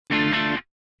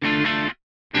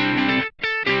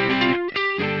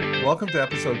welcome to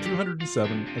episode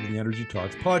 207 of the Energy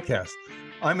Talks podcast.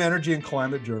 I'm energy and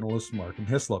climate journalist Markham.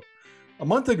 A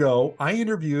month ago, I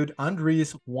interviewed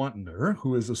Andries Wantener,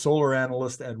 who is a solar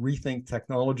analyst at Rethink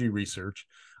Technology Research,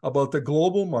 about the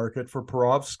global market for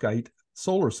perovskite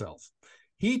solar cells.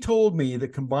 He told me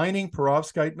that combining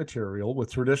perovskite material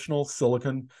with traditional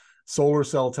silicon solar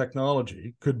cell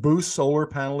technology could boost solar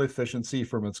panel efficiency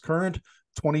from its current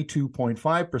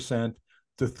 22.5%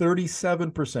 to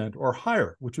 37% or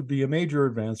higher, which would be a major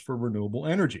advance for renewable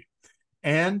energy.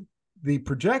 And the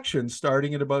projections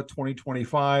starting at about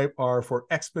 2025 are for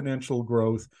exponential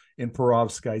growth in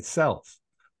perovskite cells.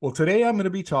 Well, today I'm going to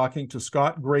be talking to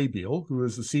Scott Graybeal, who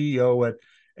is the CEO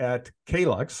at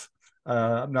Caelux.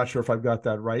 I'm not sure if I've got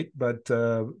that right, but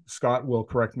Scott will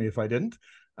correct me if I didn't.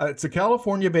 It's a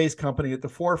California-based company at the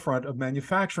forefront of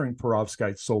manufacturing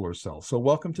perovskite solar cells. So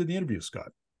welcome to the interview,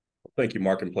 Scott. Thank you,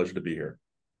 Mark, and pleasure to be here.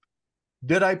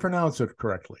 Did I pronounce it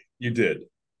correctly? You did.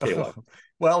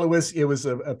 Well, it was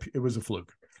a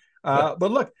fluke. But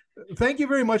look, thank you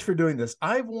very much for doing this.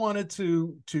 I've wanted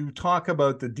to talk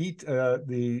about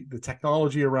the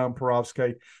technology around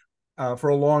perovskite for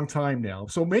a long time now.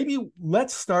 So maybe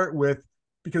let's start with,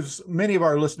 because many of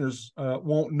our listeners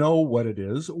won't know what it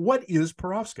is. What is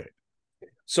perovskite?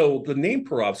 So the name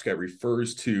perovskite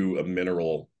refers to a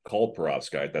mineral called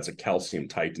perovskite. That's a calcium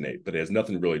titanate, but it has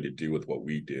nothing really to do with what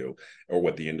we do or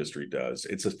what the industry does.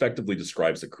 It effectively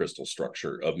describes the crystal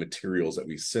structure of materials that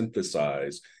we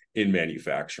synthesize in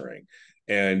manufacturing.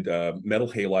 And metal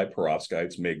halide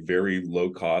perovskites make very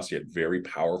low cost yet very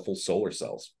powerful solar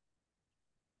cells.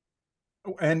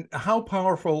 And how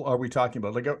powerful are we talking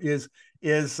about? Like, was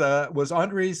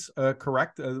Andries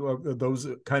correct? Those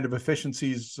kind of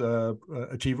efficiencies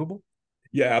achievable?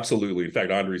 Yeah, absolutely. In fact,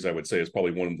 Andries, I would say, is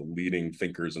probably one of the leading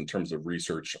thinkers in terms of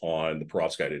research on the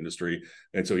perovskite industry.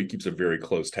 And so he keeps a very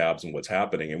close tabs on what's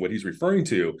happening. And what he's referring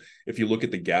to, if you look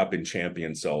at the gap in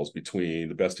champion cells between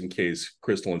the best in case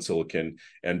crystalline silicon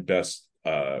and best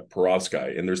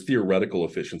perovskite, and there's theoretical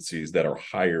efficiencies that are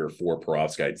higher for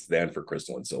perovskites than for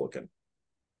crystalline silicon.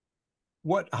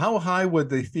 How high would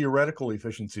the theoretical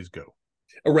efficiencies go?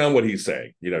 Around what he's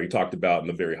saying. You know, he talked about in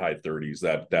the very high 30s,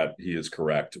 that he is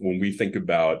correct. When we think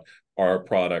about our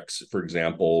products, for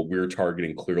example, we're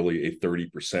targeting clearly a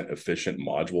 30% efficient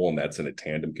module, and that's in a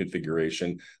tandem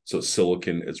configuration. So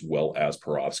silicon as well as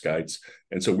perovskites.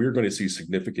 And so we're going to see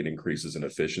significant increases in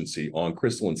efficiency on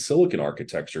crystalline silicon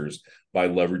architectures by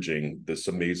leveraging this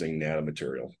amazing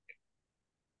nanomaterial.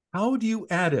 How do you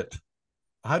add it?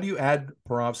 How do you add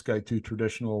perovskite to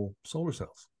traditional solar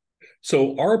cells?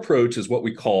 So our approach is what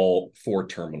we call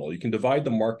 4-terminal. You can divide the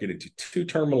market into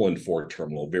 2-terminal and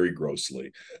 4-terminal very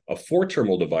grossly. A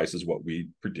 4-terminal device is what we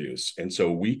produce. And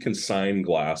so we consign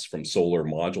glass from solar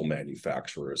module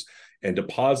manufacturers and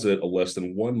deposit a less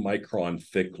than 1 micron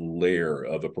thick layer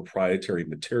of a proprietary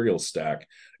material stack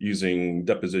using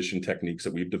deposition techniques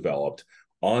that we've developed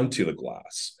onto the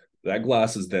glass. That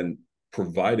glass is then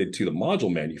provided to the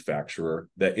module manufacturer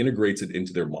that integrates it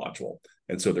into their module.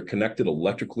 And so they're connected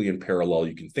electrically in parallel.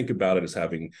 You can think about it as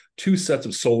having 2 sets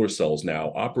of solar cells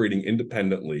now operating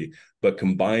independently, but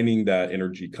combining that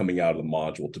energy coming out of the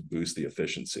module to boost the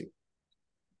efficiency.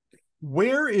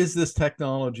 Where is this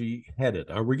technology headed?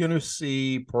 Are we going to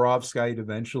see perovskite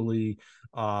eventually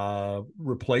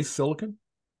replace silicon?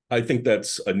 I think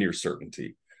that's a near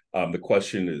certainty. The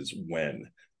question is when.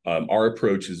 Our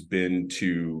approach has been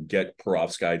to get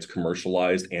perovskites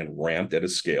commercialized and ramped at a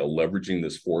scale, leveraging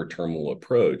this 4-terminal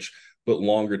approach. But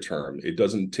longer term, it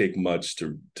doesn't take much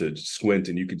to squint,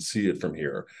 and you can see it from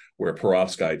here, where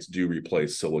perovskites do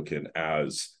replace silicon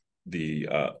as the,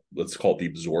 let's call it the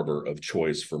absorber of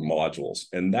choice for modules.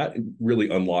 And that really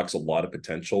unlocks a lot of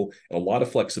potential and a lot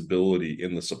of flexibility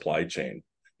in the supply chain,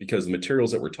 because the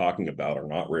materials that we're talking about are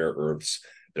not rare earths.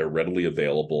 They're readily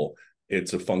available.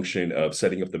 It's a function of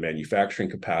setting up the manufacturing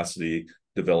capacity,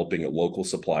 developing a local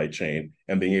supply chain,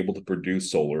 and being able to produce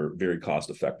solar very cost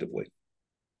effectively.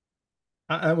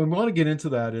 I want to get into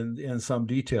that in some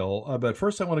detail, but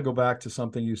first I want to go back to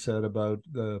something you said about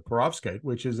the perovskite,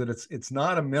 which is that it's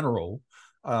not a mineral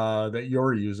that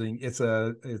you're using. It's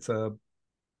a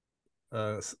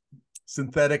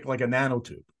synthetic, like a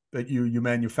nanotube that you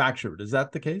manufactured. Is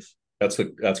that the case?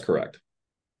 That's correct.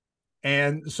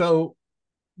 And so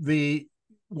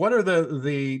what are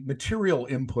the material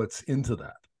inputs into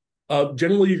that?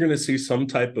 Generally, you're going to see some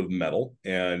type of metal,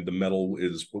 and the metal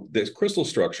is this crystal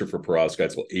structure for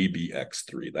perovskites called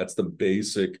ABX3. That's the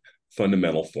basic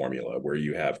fundamental formula where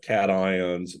you have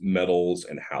cations, metals,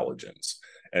 and halogens.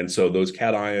 And so those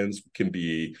cations can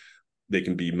be They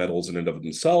can be metals in and of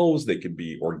themselves. They can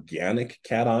be organic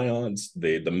cations.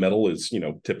 The metal is,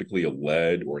 typically a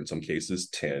lead, or in some cases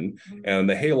tin. And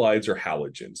the halides are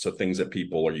halogens, so things that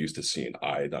people are used to seeing: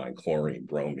 iodine, chlorine,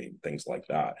 bromine, things like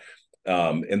that.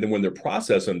 And then when they're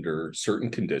processed under certain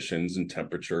conditions and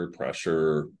temperature,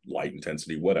 pressure, light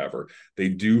intensity, whatever, they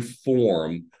do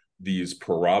form these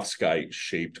perovskite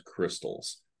shaped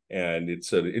crystals. And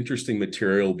it's an interesting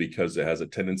material because it has a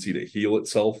tendency to heal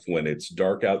itself when it's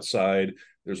dark outside.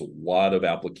 There's a lot of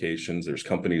applications. There's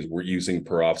companies we're using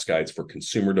perovskites for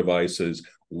consumer devices, a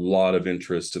lot of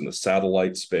interest in the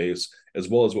satellite space, as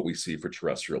well as what we see for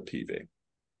terrestrial PV.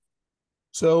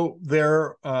 So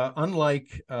they're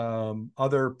unlike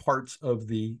other parts of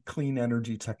the clean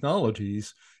energy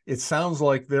technologies. It sounds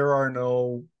like there are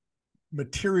no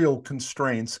material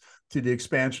constraints to the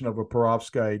expansion of a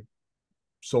perovskite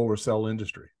solar cell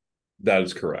industry. That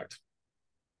is correct.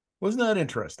 Wasn't that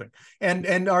interesting?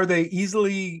 And are they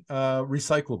easily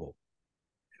recyclable?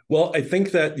 Well, I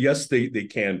think that, yes, they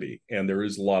can be. And there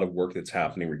is a lot of work that's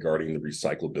happening regarding the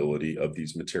recyclability of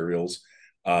these materials.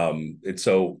 And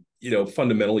so,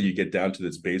 fundamentally, you get down to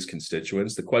this base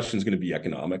constituents. The question is going to be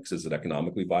economics. Is it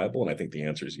economically viable? And I think the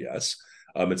answer is yes.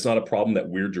 It's not a problem that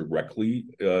we're directly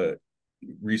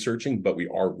researching, but we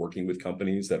are working with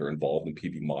companies that are involved in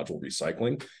PV module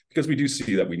recycling, because we do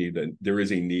see that there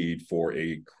is a need for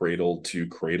a cradle to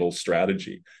cradle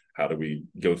strategy. How do we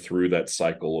go through that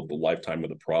cycle of the lifetime of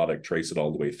the product, trace it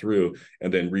all the way through,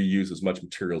 and then reuse as much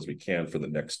material as we can for the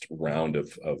next round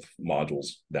of modules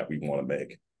that we want to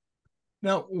make?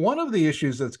 Now, one of the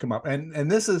issues that's come up, and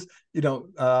this is,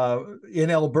 in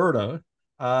Alberta,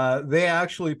 they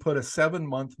actually put a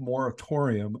 7-month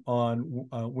moratorium on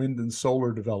wind and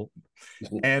solar development.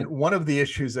 And one of the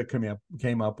issues that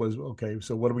came up was, okay,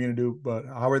 so what are we going to do? But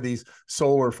how are these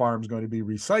solar farms going to be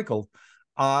recycled?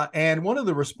 And one of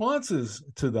the responses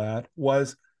to that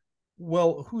was,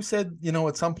 well, who said,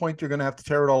 at some point you're going to have to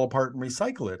tear it all apart and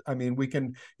recycle it? I mean, we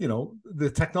can,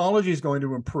 the technology is going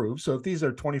to improve. So if these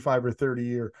are 25 or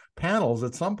 30-year panels,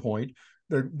 at some point,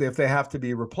 if they have to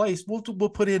be replaced, we'll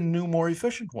put in new, more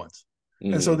efficient ones.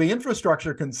 Mm. And so the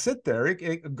infrastructure can sit there.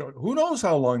 Who knows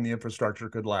how long the infrastructure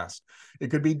could last? It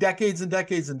could be decades and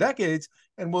decades and decades,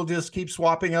 and we'll just keep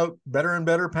swapping out better and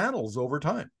better panels over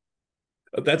time.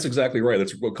 That's exactly right.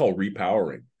 That's what we call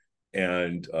repowering.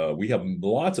 And we have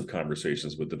lots of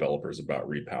conversations with developers about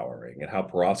repowering and how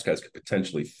perovskites could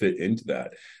potentially fit into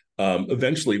that.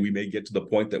 Eventually, we may get to the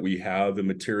point that we have a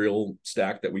material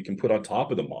stack that we can put on top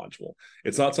of the module.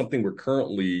 It's not something we're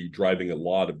currently driving a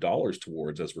lot of dollars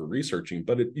towards as we're researching,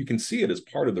 but you can see it as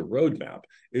part of the roadmap.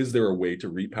 Is there a way to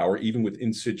repower even with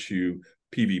in situ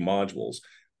PV modules?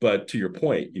 But to your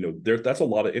point, that's a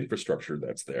lot of infrastructure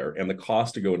that's there, and the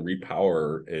cost to go and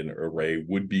repower an array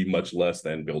would be much less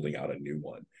than building out a new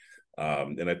one.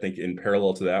 And I think in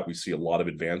parallel to that, we see a lot of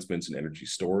advancements in energy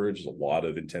storage. There's a lot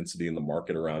of intensity in the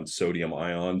market around sodium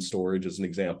ion storage, as an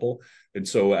example. And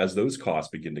so as those costs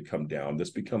begin to come down,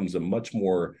 this becomes a much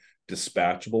more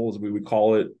dispatchable, as we would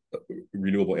call it,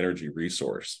 renewable energy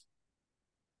resource.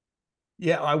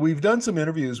 Yeah, we've done some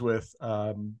interviews with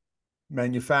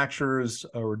manufacturers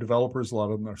or developers. A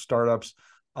lot of them are startups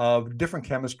of different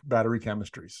battery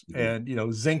chemistries. Mm-hmm.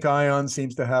 And zinc ion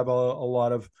seems to have a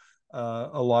lot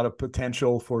of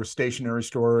potential for stationary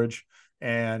storage.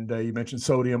 And you mentioned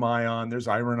sodium ion. There's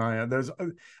iron ion.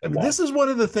 This is one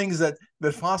of the things that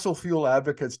fossil fuel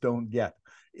advocates don't get,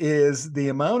 is the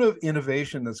amount of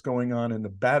innovation that's going on in the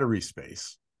battery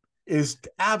space is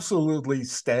absolutely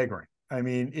staggering. I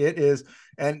mean, it is.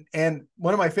 And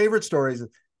one of my favorite stories,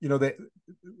 the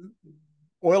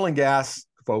oil and gas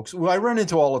folks, I run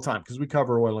into all the time because we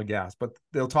cover oil and gas, but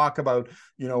they'll talk about,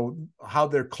 how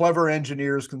their clever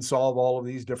engineers can solve all of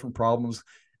these different problems.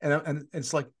 And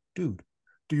it's like, dude,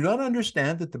 do you not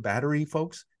understand that the battery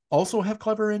folks also have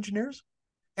clever engineers?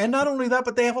 And not only that,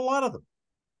 but they have a lot of them.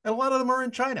 And a lot of them are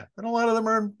in China, and a lot of them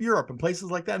are in Europe and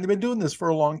places like that. And they've been doing this for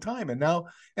a long time. And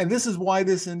this is why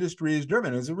this industry is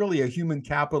driven. It's really a human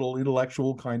capital,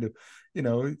 intellectual kind of,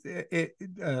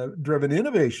 driven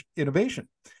innovation.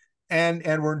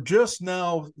 And we're just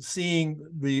now seeing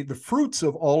the fruits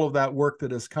of all of that work that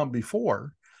has come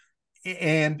before.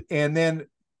 And then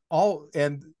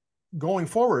going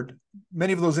forward,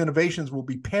 many of those innovations will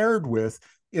be paired with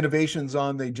innovations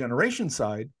on the generation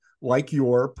side, like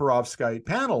your perovskite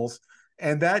panels,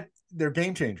 and that they're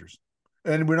game changers.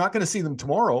 And we're not going to see them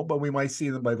tomorrow, but we might see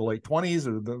them by the late 20s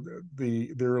or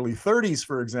the early 30s,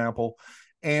 for example.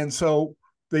 And so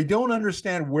they don't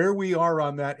understand where we are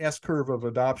on that S curve of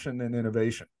adoption and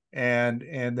innovation. And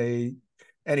they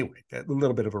Anyway, a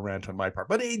little bit of a rant on my part.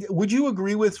 But would you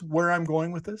agree with where I'm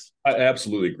going with this? I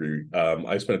absolutely agree.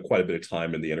 I spent quite a bit of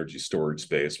time in the energy storage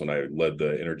space when I led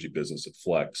the energy business at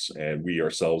Flex, and we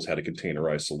ourselves had a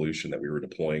containerized solution that we were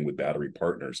deploying with battery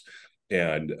partners.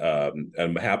 And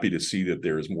I'm happy to see that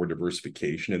there is more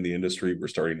diversification in the industry. We're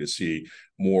starting to see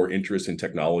more interest in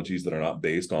technologies that are not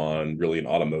based on really an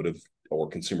automotive or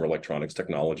consumer electronics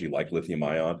technology like lithium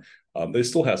ion. They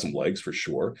still have some legs for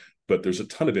sure, but there's a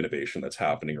ton of innovation that's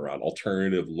happening around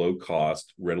alternative, low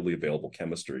cost, readily available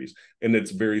chemistries. And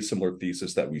it's a very similar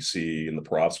thesis that we see in the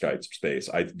perovskite space.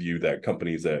 I view that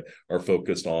companies that are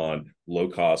focused on low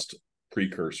cost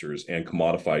precursors and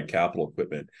commodified capital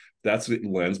equipment, that's the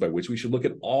lens by which we should look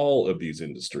at all of these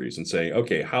industries and say,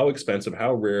 okay, how expensive,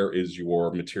 how rare is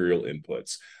your material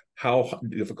inputs? How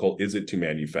difficult is it to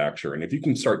manufacture? And if you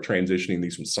can start transitioning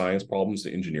these from science problems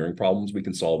to engineering problems, we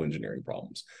can solve engineering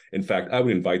problems. In fact, I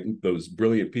would invite those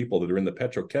brilliant people that are in the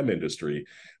petrochem industry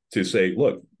to say,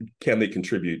 look, can they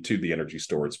contribute to the energy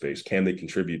storage space? Can they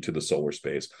contribute to the solar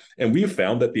space? And we've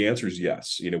found that the answer is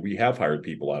yes. We have hired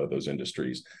people out of those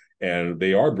industries, and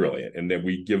they are brilliant. And then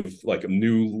we give like a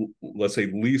new, let's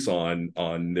say, lease on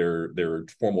their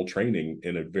formal training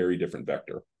in a very different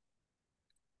vector.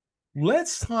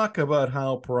 Let's talk about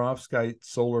how perovskite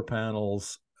solar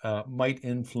panels might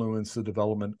influence the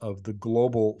development of the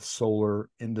global solar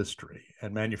industry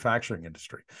and manufacturing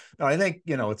industry. Now, I think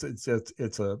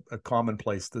it's a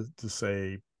commonplace to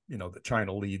say that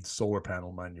China leads solar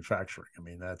panel manufacturing. I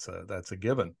mean, that's a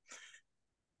given.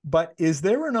 But is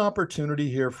there an opportunity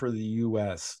here for the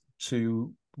U.S.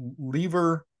 to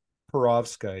lever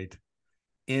perovskite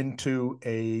into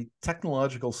a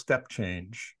technological step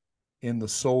change in the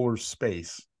solar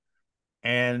space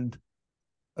and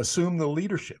assume the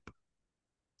leadership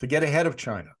to get ahead of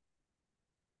China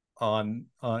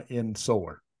in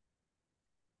solar?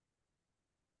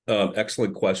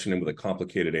 Excellent question, and with a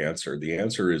complicated answer. The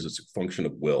answer is it's a function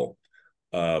of will.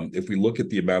 If we look at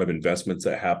the amount of investments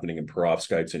that are happening in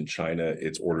perovskites in China,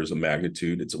 it's orders of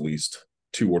magnitude. It's at least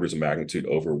 2 orders of magnitude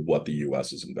over what the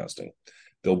U.S. is investing.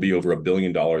 There'll be over $1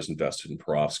 billion invested in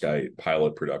perovskite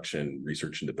pilot production,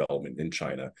 research and development in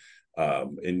China.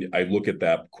 And I look at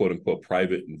that quote unquote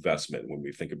private investment. When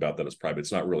we think about that as private,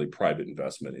 it's not really private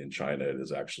investment in China. It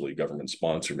is actually government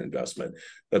sponsored investment.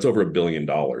 That's over $1 billion.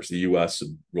 The US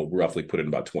will roughly put in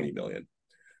about 20 million.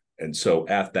 And so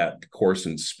at that course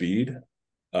and speed,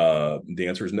 the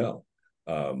answer is no.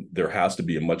 There has to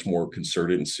be a much more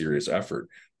concerted and serious effort.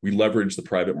 We leverage the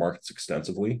private markets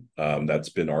extensively. That's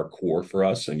been our core for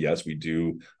us. And yes, we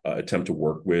do attempt to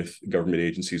work with government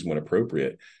agencies when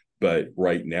appropriate. But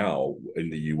right now in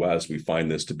the US, we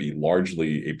find this to be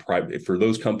largely a private, for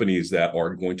those companies that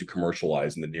are going to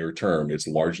commercialize in the near term, it's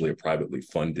largely a privately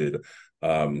funded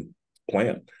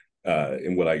plan.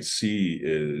 And what I see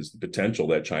is the potential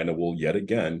that China will yet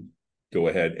again go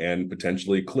ahead and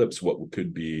potentially eclipse what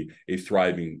could be a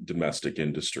thriving domestic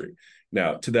industry.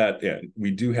 Now, to that end,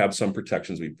 we do have some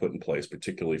protections we've put in place,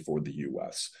 particularly for the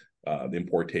U.S. The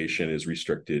importation is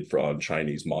restricted on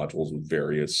Chinese modules with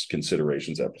various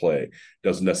considerations at play.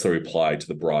 Doesn't necessarily apply to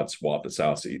the broad swath of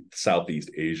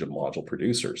Southeast Asia module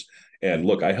producers. And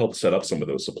look, I helped set up some of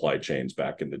those supply chains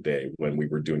back in the day when we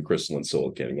were doing crystalline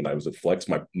silicon. When I was at Flex,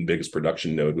 my biggest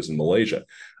production node was in Malaysia,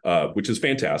 which is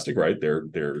fantastic, right?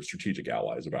 They're strategic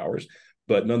allies of ours.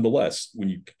 But nonetheless, when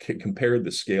you compare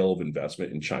the scale of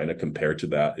investment in China compared to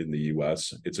that in the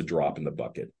U.S., it's a drop in the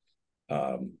bucket.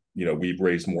 We've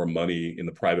raised more money in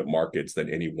the private markets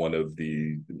than any one of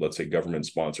the, let's say,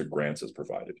 government-sponsored grants has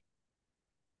provided.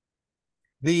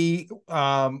 The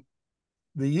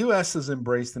U.S. has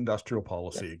embraced industrial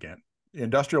policy again.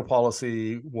 Industrial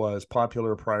policy was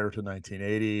popular prior to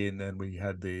 1980, and then we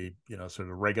had the sort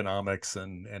of Reaganomics,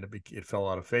 and it fell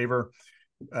out of favor.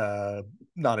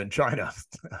 Not in China,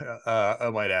 I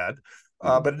might add.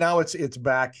 But now it's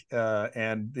back,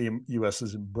 and the U.S.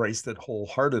 has embraced it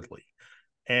wholeheartedly.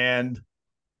 And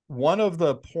one of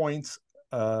the points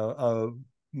of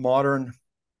modern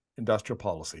industrial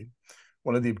policy,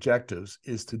 one of the objectives,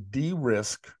 is to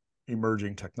de-risk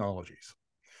emerging technologies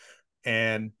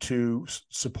and to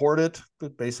support it,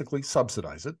 but basically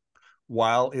subsidize it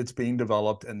while it's being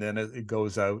developed, and then it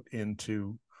goes out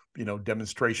into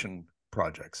demonstration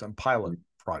projects and pilot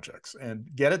projects, and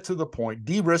get it to the point,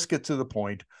 de-risk it to the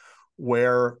point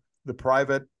where the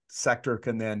private sector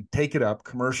can then take it up,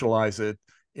 commercialize it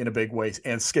in a big way,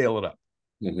 and scale it up.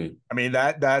 Mm-hmm. I mean,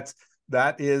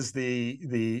 that is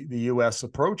the U.S.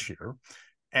 approach here.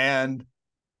 And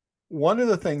one of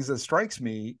the things that strikes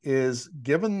me is,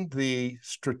 given the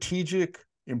strategic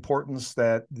importance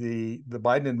that the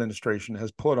Biden administration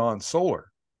has put on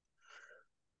solar,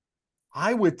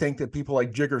 I would think that people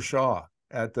like Jigger Shaw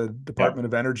at the Yeah. Department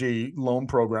of Energy loan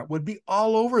program would be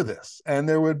all over this, and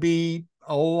there would be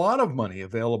a lot of money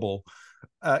available.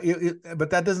 But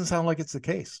that doesn't sound like it's the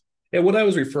case. And what I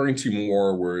was referring to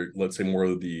more were, let's say, more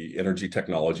of the energy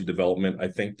technology development. I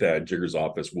think that Jigger's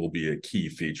office will be a key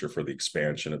feature for the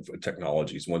expansion of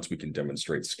technologies once we can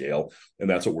demonstrate scale. And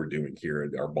that's what we're doing here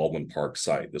at our Baldwin Park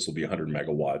site. This will be 100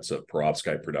 megawatts of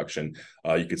perovskite production.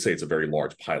 You could say it's a very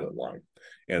large pilot line.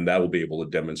 And that will be able to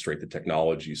demonstrate the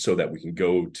technology so that we can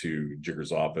go to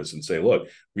Jigger's office and say, look,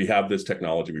 we have this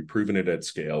technology, we've proven it at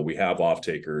scale, we have off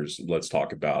takers, let's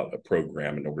talk about a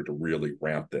program in order to really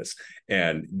ramp this.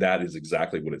 And that is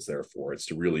exactly what it's there for. It's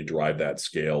to really drive that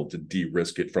scale, to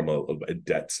de-risk it from a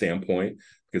debt standpoint,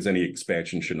 because any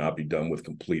expansion should not be done with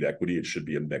complete equity. It should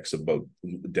be a mix of both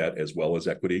debt as well as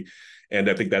equity. And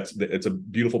I think it's a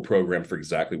beautiful program for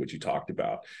exactly what you talked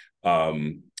about.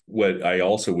 What I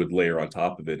also would layer on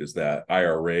top of it is that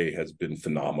IRA has been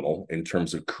phenomenal in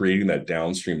terms of creating that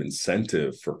downstream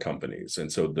incentive for companies.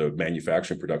 And so the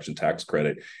manufacturing production tax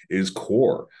credit is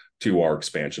core to our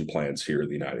expansion plans here in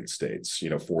the United States.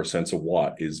 4 cents a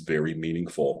watt is very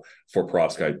meaningful for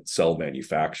perovskite cell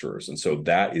manufacturers. And so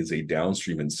that is a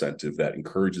downstream incentive that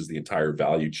encourages the entire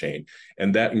value chain.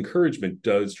 And that encouragement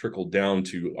does trickle down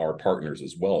to our partners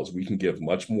as well, as we can give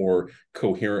much more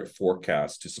coherent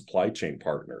forecasts to supply chain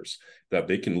partners that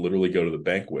they can literally go to the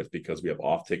bank with because we have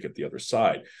offtake at the other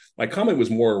side. My comment was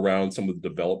more around some of the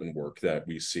development work that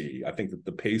we see. I think that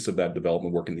the pace of that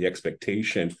development work and the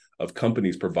expectation of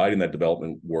companies providing that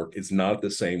development work is not at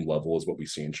the same level as what we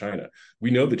see in China.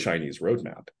 We know the Chinese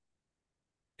roadmap,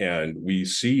 and we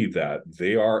see that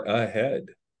they are ahead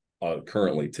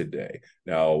currently today.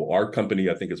 Now, our company,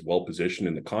 I think, is well positioned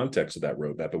in the context of that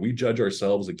roadmap, but we judge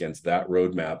ourselves against that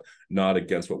roadmap, not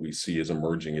against what we see as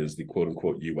emerging as the quote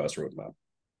unquote US roadmap.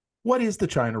 What is the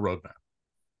China roadmap?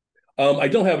 I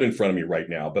don't have it in front of me right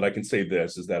now, but I can say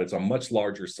this is that it's a much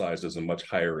larger sizes and much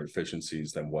higher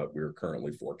efficiencies than what we're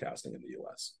currently forecasting in the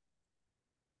US.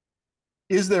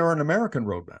 Is there an American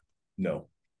roadmap? No.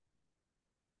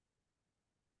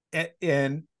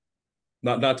 And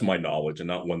not to my knowledge, and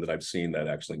not one that I've seen that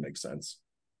actually makes sense.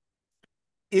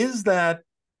 Is that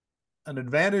an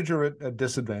advantage or a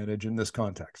disadvantage in this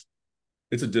context?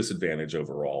 It's a disadvantage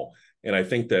overall. And I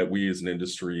think that we as an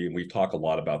industry, and we talk a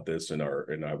lot about this in our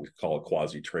we call it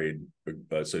quasi-trade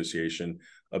association,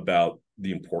 about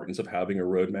the importance of having a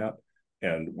roadmap.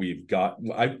 And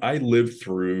I lived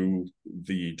through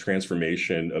the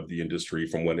transformation of the industry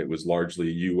from when it was largely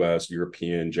US,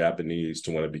 European, Japanese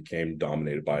to when it became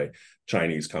dominated by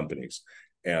Chinese companies.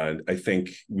 And I think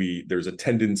there's a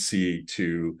tendency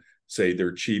to say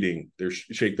they're cheating,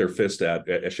 shake our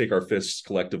fists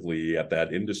collectively at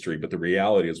that industry. But the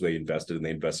reality is they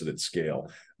invested at scale.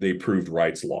 They proved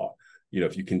Wright's law.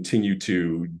 If you continue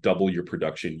to double your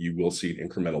production, you will see an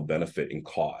incremental benefit in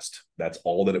cost. That's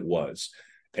all that it was.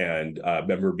 And I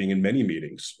remember being in many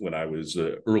meetings when I was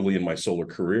early in my solar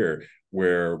career,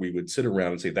 where we would sit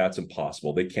around and say, that's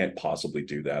impossible. They can't possibly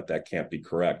do that. That can't be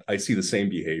correct. I see the same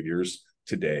behaviors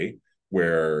today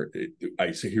where I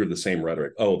hear the same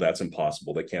rhetoric. Oh, that's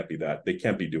impossible. They can't be that. They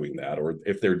can't be doing that. Or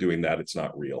if they're doing that, it's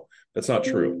not real. That's not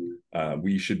true.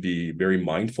 We should be very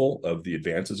mindful of the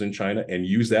advances in China and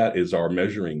use that as our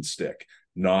measuring stick,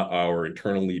 not our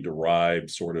internally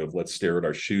derived sort of let's stare at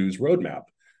our shoes roadmap.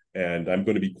 And I'm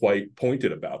going to be quite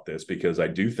pointed about this because I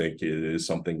do think it is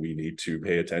something we need to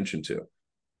pay attention to.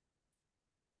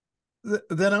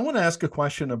 Then I want to ask a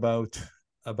question about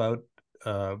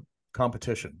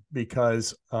competition,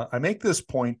 because I make this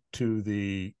point to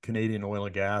the Canadian oil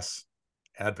and gas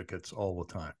advocates all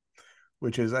the time,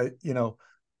 which is, I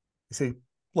say,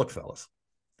 look, fellas,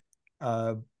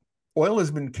 oil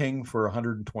has been king for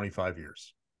 125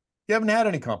 years. You haven't had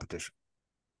any competition.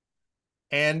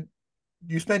 And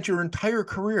you spent your entire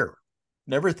career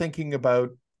never thinking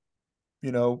about,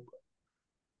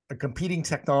 a competing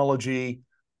technology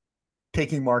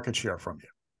taking market share from you.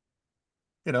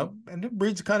 And it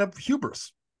breeds kind of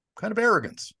hubris, kind of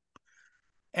arrogance.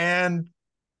 And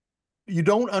you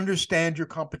don't understand your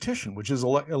competition, which is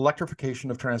electrification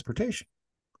of transportation.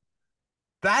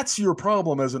 That's your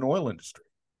problem as an oil industry,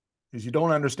 is you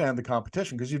don't understand the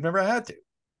competition because you've never had to.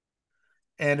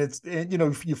 And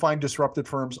you find disrupted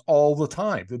firms all the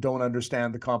time that don't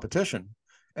understand the competition.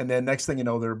 And then next thing you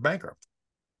know, they're bankrupt.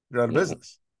 They're out of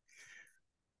business.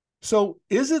 So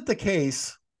is it the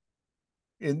case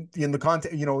in the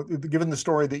context, given the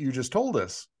story that you just told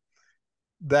us,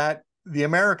 that the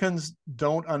Americans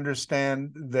don't understand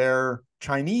their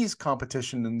Chinese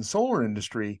competition in the solar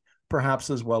industry perhaps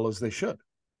as well as they should?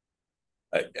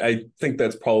 I think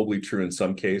that's probably true in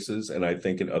some cases, and I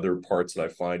think in other parts that I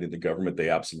find in the government, they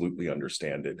absolutely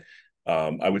understand it.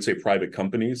 I would say private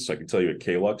companies. So I can tell you at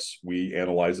Caelux, we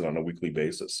analyze it on a weekly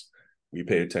basis. We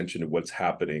pay attention to what's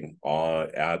happening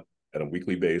at a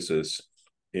weekly basis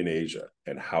in Asia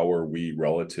and how are we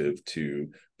relative to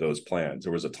those plans.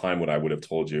 There was a time when I would have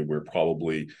told you we're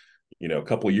probably, a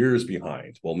couple of years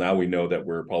behind. Well, now we know that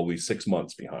we're probably 6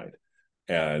 months behind,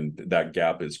 and that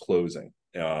gap is closing.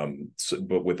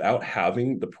 But without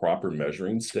having the proper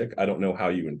measuring stick, I don't know how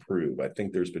you improve. I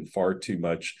think there's been far too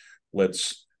much.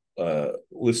 Let's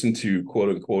listen to quote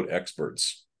unquote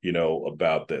experts,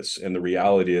 about this. And the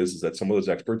reality is that some of those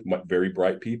experts, very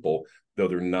bright people, though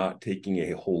they're not taking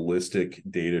a holistic,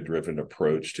 data-driven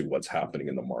approach to what's happening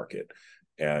in the market.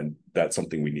 And that's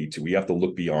something we have to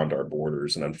look beyond our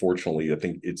borders. And unfortunately, I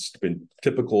think it's been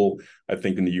typical, I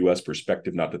think, in the US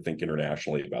perspective, not to think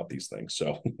internationally about these things.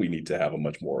 So we need to have a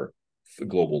much more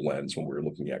global lens when we're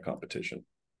looking at competition.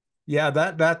 Yeah,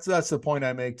 that's the point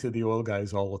I make to the oil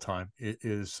guys all the time. It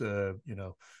is,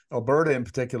 Alberta in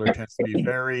particular tends to be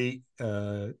very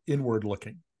inward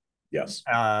looking. Yes.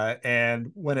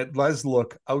 And when it does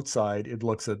look outside, it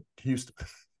looks at Houston.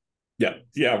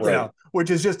 Yeah, right. Which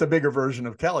is just a bigger version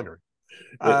of Calgary.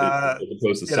 As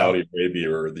opposed to Saudi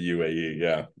Arabia or the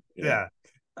UAE. Yeah.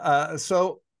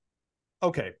 So,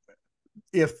 okay,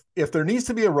 if there needs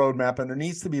to be a roadmap and there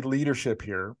needs to be leadership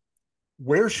here,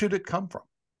 where should it come from?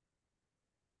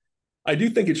 I do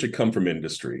think it should come from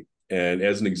industry. And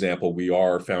as an example, we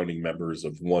are founding members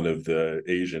of one of the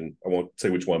Asian, I won't say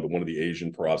which one, but one of the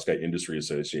Asian perovskite industry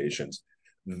associations.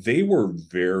 They were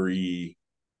very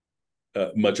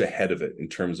much ahead of it in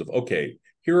terms of, okay,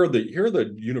 here are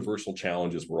the universal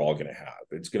challenges we're all going to have.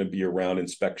 It's going to be around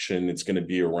inspection. It's going to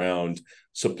be around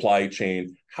supply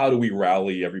chain. How do we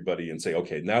rally everybody and say,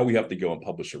 okay, now we have to go and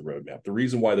publish a roadmap? The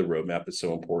reason why the roadmap is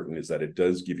so important is that it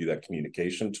does give you that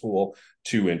communication tool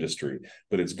to industry,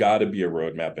 but it's got to be a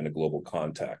roadmap in a global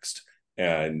context.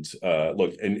 And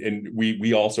look, and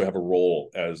we also have a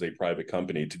role as a private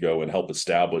company to go and help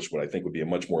establish what I think would be a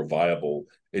much more viable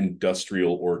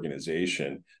industrial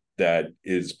organization that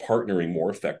is partnering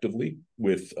more effectively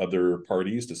with other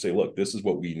parties to say, look, this is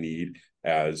what we need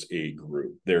as a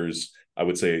group. There's, I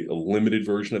would say, a limited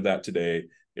version of that today.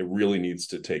 It really needs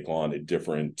to take on a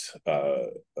different, I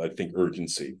think,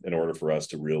 urgency in order for us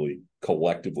to really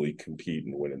collectively compete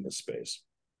and win in this space.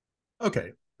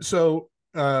 Okay, so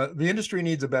the industry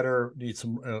needs it needs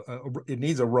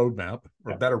a roadmap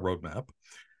or a better roadmap.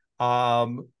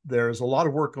 There's a lot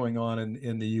of work going on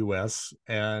in the US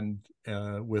and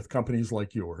with companies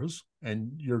like yours,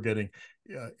 and you're getting,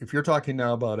 if you're talking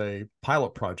now about a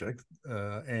pilot project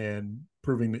and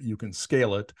proving that you can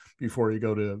scale it before you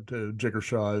go to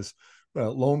Jiggershaw's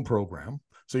loan program.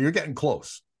 So you're getting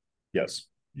close. Yes.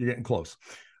 You're getting close.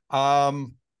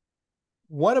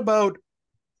 What about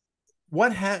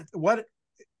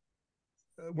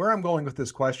where I'm going with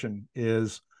this question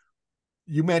is,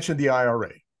 you mentioned the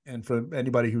IRA. And for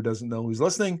anybody who doesn't know who's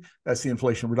listening, that's the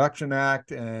Inflation Reduction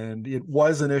Act. And it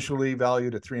was initially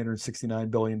valued at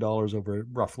 $369 billion over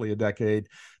roughly a decade.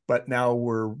 But now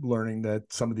we're learning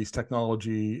that some of these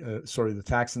the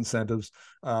tax incentives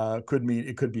could mean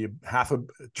it could be $500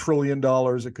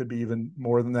 billion. It could be even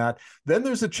more than that. Then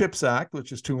there's the CHIPS Act,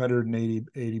 which is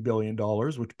 $280 billion,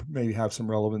 which may have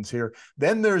some relevance here.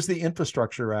 Then there's the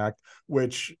Infrastructure Act,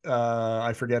 which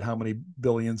I forget how many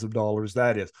billions of dollars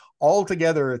that is.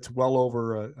 Altogether, it's well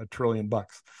over a trillion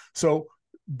bucks. So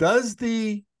does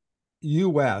the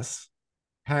U.S.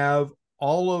 have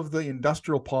all of the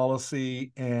industrial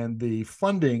policy and the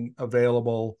funding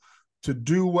available to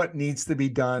do what needs to be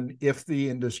done if the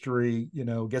industry,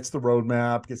 gets the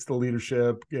roadmap, gets the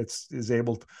leadership, is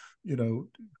able to,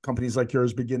 companies like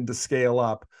yours begin to scale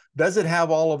up? Does it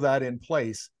have all of that in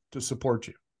place to support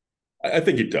you? I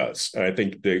think it does. And I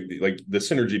think the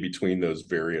synergy between those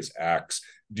various acts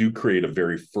do create a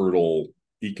very fertile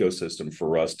ecosystem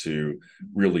for us to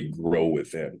really grow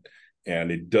within.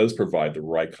 And it does provide the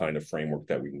right kind of framework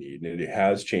that we need. And it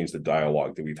has changed the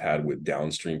dialogue that we've had with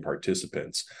downstream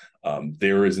participants.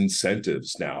 There is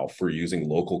incentives now for using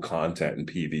local content in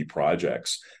PV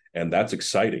projects. And that's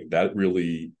exciting.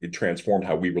 It transformed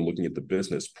how we were looking at the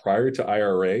business. Prior to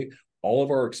IRA, all of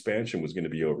our expansion was going to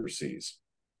be overseas.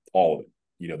 All of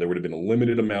it. There would have been a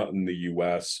limited amount in the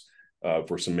US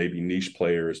for some maybe niche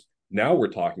players. Now we're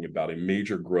talking about a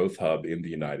major growth hub in the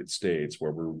United States,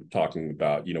 where we're talking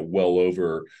about, well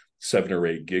over 7 or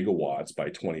 8 gigawatts by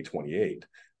 2028.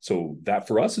 So that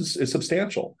for us is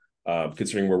substantial,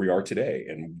 considering where we are today.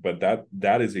 But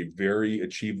that is a very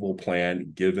achievable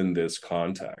plan given this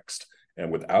context.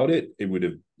 And without it,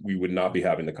 we would not be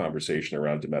having the conversation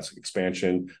around domestic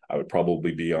expansion. I would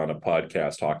probably be on a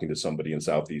podcast talking to somebody in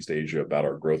Southeast Asia about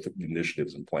our growth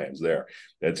initiatives and plans there.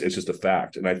 It's just a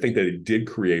fact. And I think that it did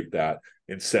create that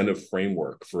incentive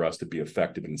framework for us to be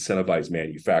effective, incentivize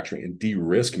manufacturing and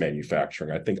de-risk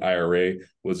manufacturing. I think IRA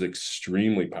was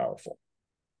extremely powerful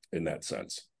in that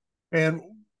sense. And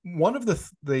one of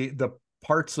the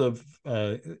parts of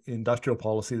industrial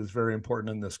policy that's very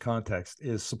important in this context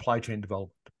is supply chain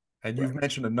development. And you've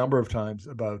mentioned a number of times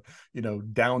about,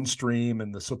 downstream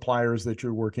and the suppliers that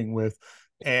you're working with.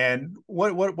 And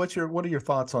what are your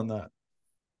thoughts on that?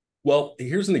 Well,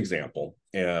 here's an example.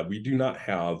 We do not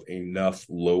have enough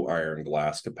low iron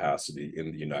glass capacity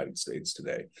in the United States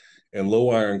today. And low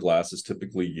iron glass is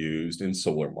typically used in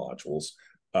solar modules,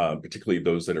 particularly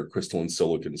those that are crystalline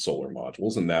silicon solar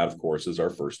modules. And that, of course, is our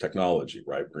first technology,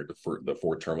 right? The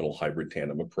four-terminal hybrid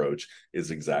tandem approach is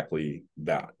exactly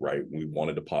that, right? We want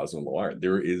to deposit on low iron.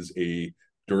 There is a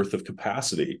dearth of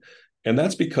capacity. And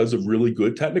that's because of really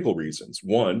good technical reasons.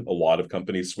 One, a lot of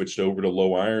companies switched over to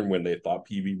low iron when they thought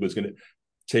PV was going to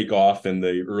take off in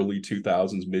the early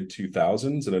 2000s, mid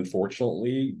 2000s. And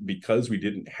unfortunately, because we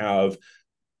didn't have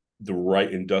the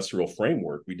right industrial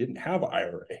framework, we didn't have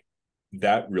IRA.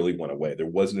 That really went away. There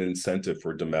wasn't an incentive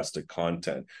for domestic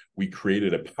content. We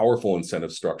created a powerful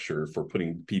incentive structure for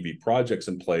putting PV projects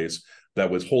in place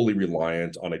that was wholly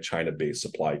reliant on a China-based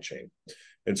supply chain.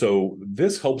 And so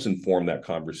this helps inform that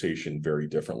conversation very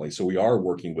differently. So we are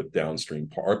working with upstream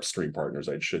partners,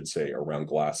 I should say, around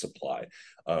glass supply.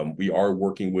 We are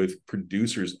working with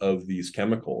producers of these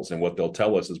chemicals. And what they'll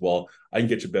tell us is, well, I can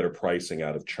get you better pricing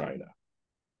out of China.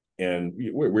 And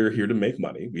we're here to make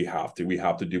money. We have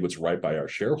to do what's right by our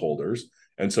shareholders.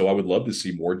 And so I would love to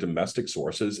see more domestic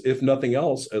sources, if nothing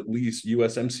else, at least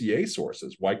USMCA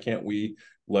sources. Why can't we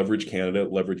leverage Canada,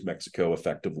 leverage Mexico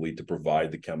effectively to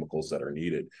provide the chemicals that are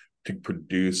needed to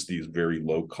produce these very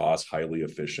low cost, highly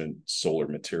efficient solar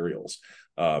materials?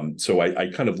 So I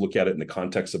kind of look at it in the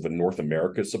context of a North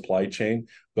America supply chain,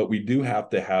 but we do have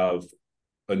to have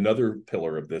another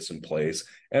pillar of this in place.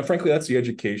 And frankly, that's the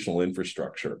educational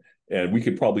infrastructure. And we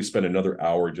could probably spend another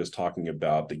hour just talking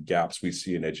about the gaps we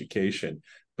see in education.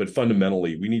 But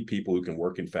fundamentally, we need people who can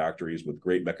work in factories with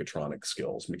great mechatronic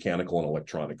skills, mechanical and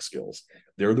electronic skills.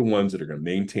 They're the ones that are going to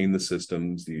maintain the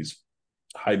systems, these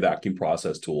high vacuum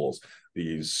process tools,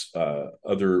 these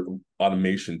other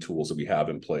automation tools that we have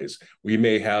in place. We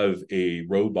may have a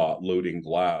robot loading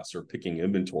glass or picking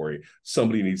inventory.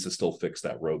 Somebody needs to still fix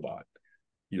that robot.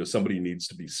 Somebody needs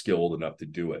to be skilled enough to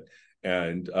do it.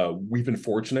 And we've been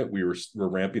fortunate. We're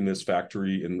ramping this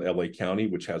factory in LA County,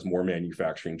 which has more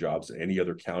manufacturing jobs than any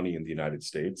other county in the United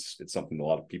States. It's something a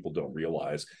lot of people don't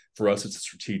realize. For us, it's a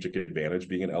strategic advantage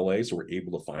being in LA, so we're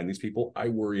able to find these people. I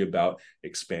worry about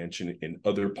expansion in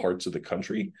other parts of the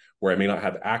country where I may not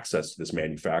have access to this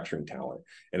manufacturing talent.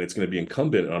 And it's going to be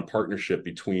incumbent on partnership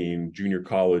between junior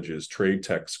colleges, trade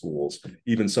tech schools,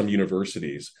 even some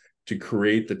universities, to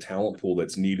create the talent pool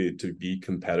that's needed to be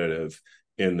competitive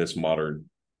in this modern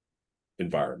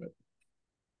environment.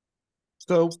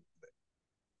 So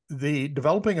the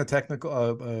developing a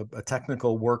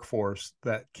technical workforce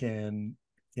that can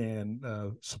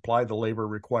supply the labor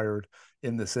required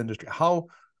in this industry, how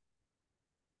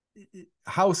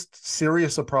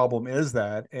serious a problem is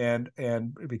that? And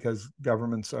because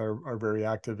governments are very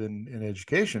active in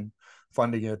education,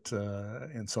 funding it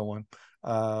and so on,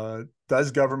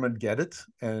 does government get it?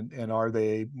 And are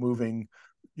they moving?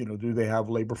 Do they have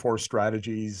labor force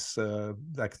strategies,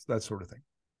 that sort of thing?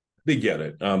 They get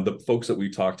it. The folks that we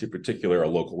talk to, particularly our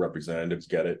local representatives,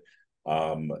 get it.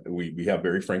 We have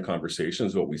very frank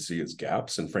conversations. What we see is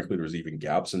gaps, and frankly, there's even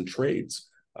gaps in trades.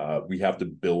 We have to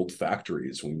build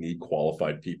factories. We need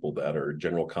qualified people that are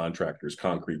general contractors,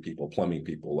 concrete people, plumbing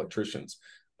people, electricians.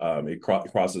 It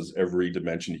crosses every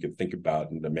dimension you can think about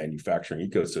in the manufacturing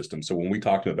ecosystem. So when we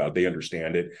talk to them about it, they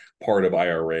understand it. Part of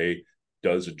IRA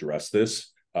does address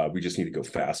this. We just need to go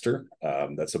faster.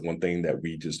 That's the one thing that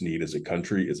we just need as a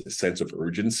country, is a sense of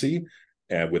urgency.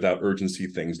 And without urgency,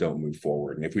 things don't move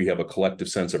forward. And if we have a collective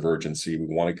sense of urgency,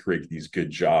 we want to create these good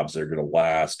jobs that are going to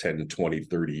last 10, 20,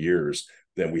 30 years,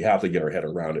 then we have to get our head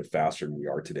around it faster than we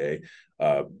are today.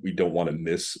 We don't want to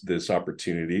miss this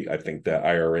opportunity. I think that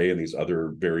IRA and these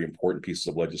other very important pieces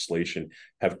of legislation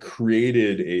have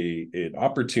created an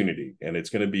opportunity, and it's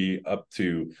going to be up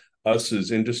to us as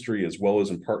industry, as well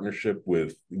as in partnership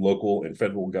with local and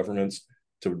federal governments,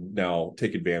 to now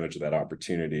take advantage of that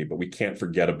opportunity. But we can't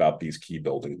forget about these key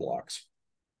building blocks.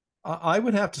 I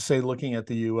would have to say, looking at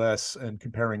the U.S. and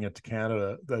comparing it to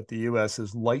Canada, that the U.S.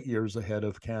 is light years ahead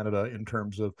of Canada in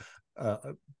terms of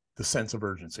the sense of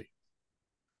urgency.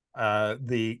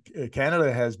 The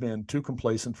Canada has been too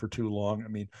complacent for too long. I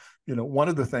mean, one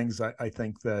of the things I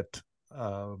think that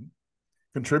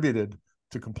contributed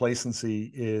to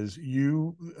complacency is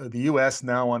the U.S.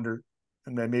 now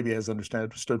and then maybe has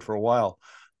understood for a while,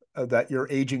 that your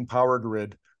aging power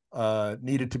grid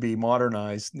needed to be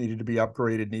modernized, needed to be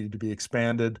upgraded, needed to be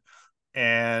expanded,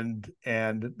 and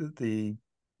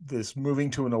this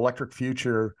moving to an electric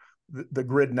future, the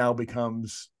grid now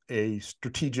becomes a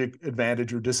strategic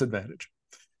advantage or disadvantage,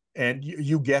 and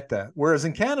you get that. Whereas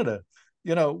in Canada,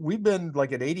 we've been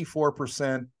like at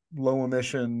 84% low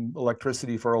emission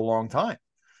electricity for a long time.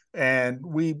 And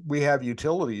we have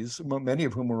utilities, many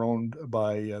of whom are owned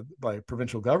by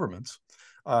provincial governments,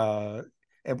 and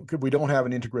we don't have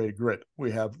an integrated grid.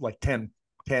 We have like 10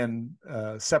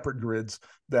 separate grids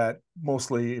that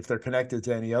mostly, if they're connected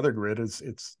to any other grid,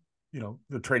 it's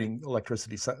they're trading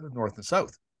electricity north and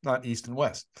south, not east and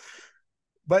west.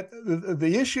 But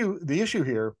the issue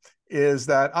here is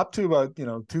that up to about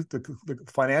the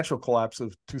financial collapse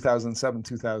of 2007,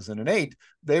 2008,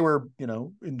 they were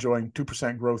enjoying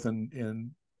 2% growth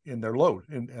in their load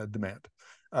in demand,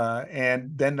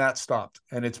 and then that stopped,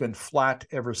 and it's been flat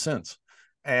ever since.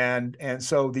 And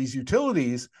so these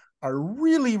utilities are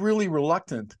really, really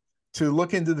reluctant to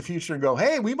look into the future and go,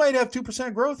 hey, we might have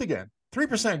 2% growth again,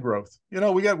 3% growth.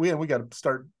 We got to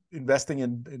start investing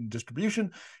in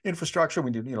distribution infrastructure. We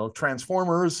need,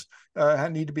 transformers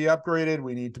need to be upgraded.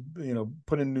 We need to,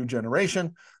 put in new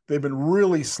generation. They've been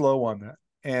really slow on that.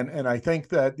 And I think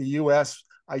that the U.S.,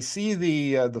 I see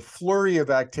the flurry of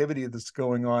activity that's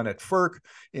going on at FERC,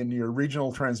 in your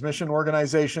regional transmission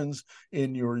organizations,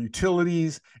 in your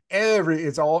utilities.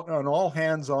 It's all an all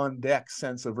hands on deck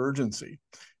sense of urgency,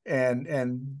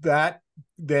 and that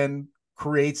then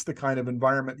creates the kind of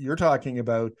environment you're talking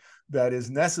about that is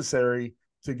necessary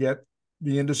to get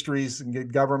the industries and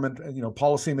get government,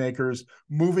 policymakers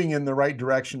moving in the right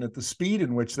direction at the speed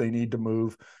in which they need to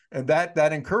move. And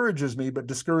that encourages me, but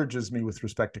discourages me with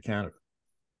respect to Canada.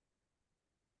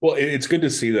 Well, it's good to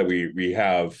see that we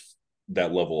have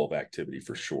that level of activity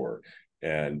for sure.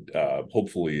 And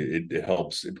hopefully it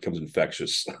helps, it becomes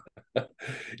infectious. But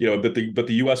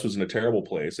the US was in a terrible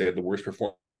place. They had the worst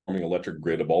performing electric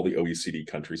grid of all the OECD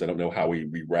countries. I don't know how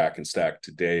we rack and stack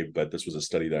today, but this was a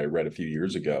study that I read a few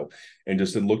years ago, and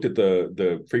just looked at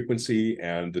the frequency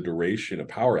and the duration of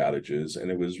power outages,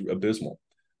 and it was abysmal.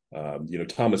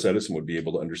 Thomas Edison would be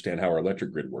able to understand how our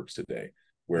electric grid works today.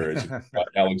 Whereas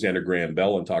Alexander Graham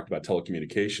Bell and talked about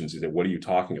telecommunications, he said, what are you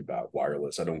talking about?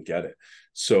 Wireless? I don't get it.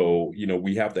 So,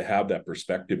 we have to have that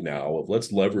perspective now of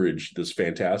let's leverage this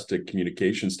fantastic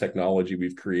communications technology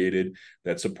we've created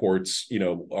that supports,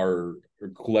 our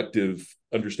collective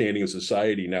understanding of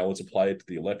society. Now let's apply it to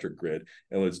the electric grid,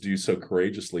 and let's do so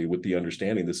courageously with the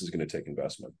understanding this is going to take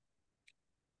investment.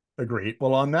 Agreed.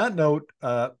 Well, on that note,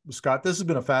 Scott, this has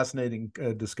been a fascinating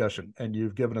discussion, and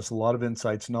you've given us a lot of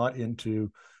insights, not into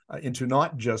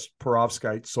not just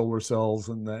perovskite solar cells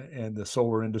and the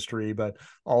solar industry, but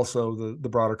also the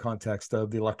broader context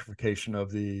of the electrification of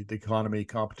the economy,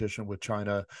 competition with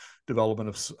China, development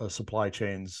of supply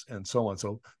chains, and so on.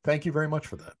 So thank you very much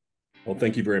for that. Well,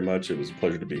 thank you very much. It was a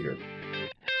pleasure to be here.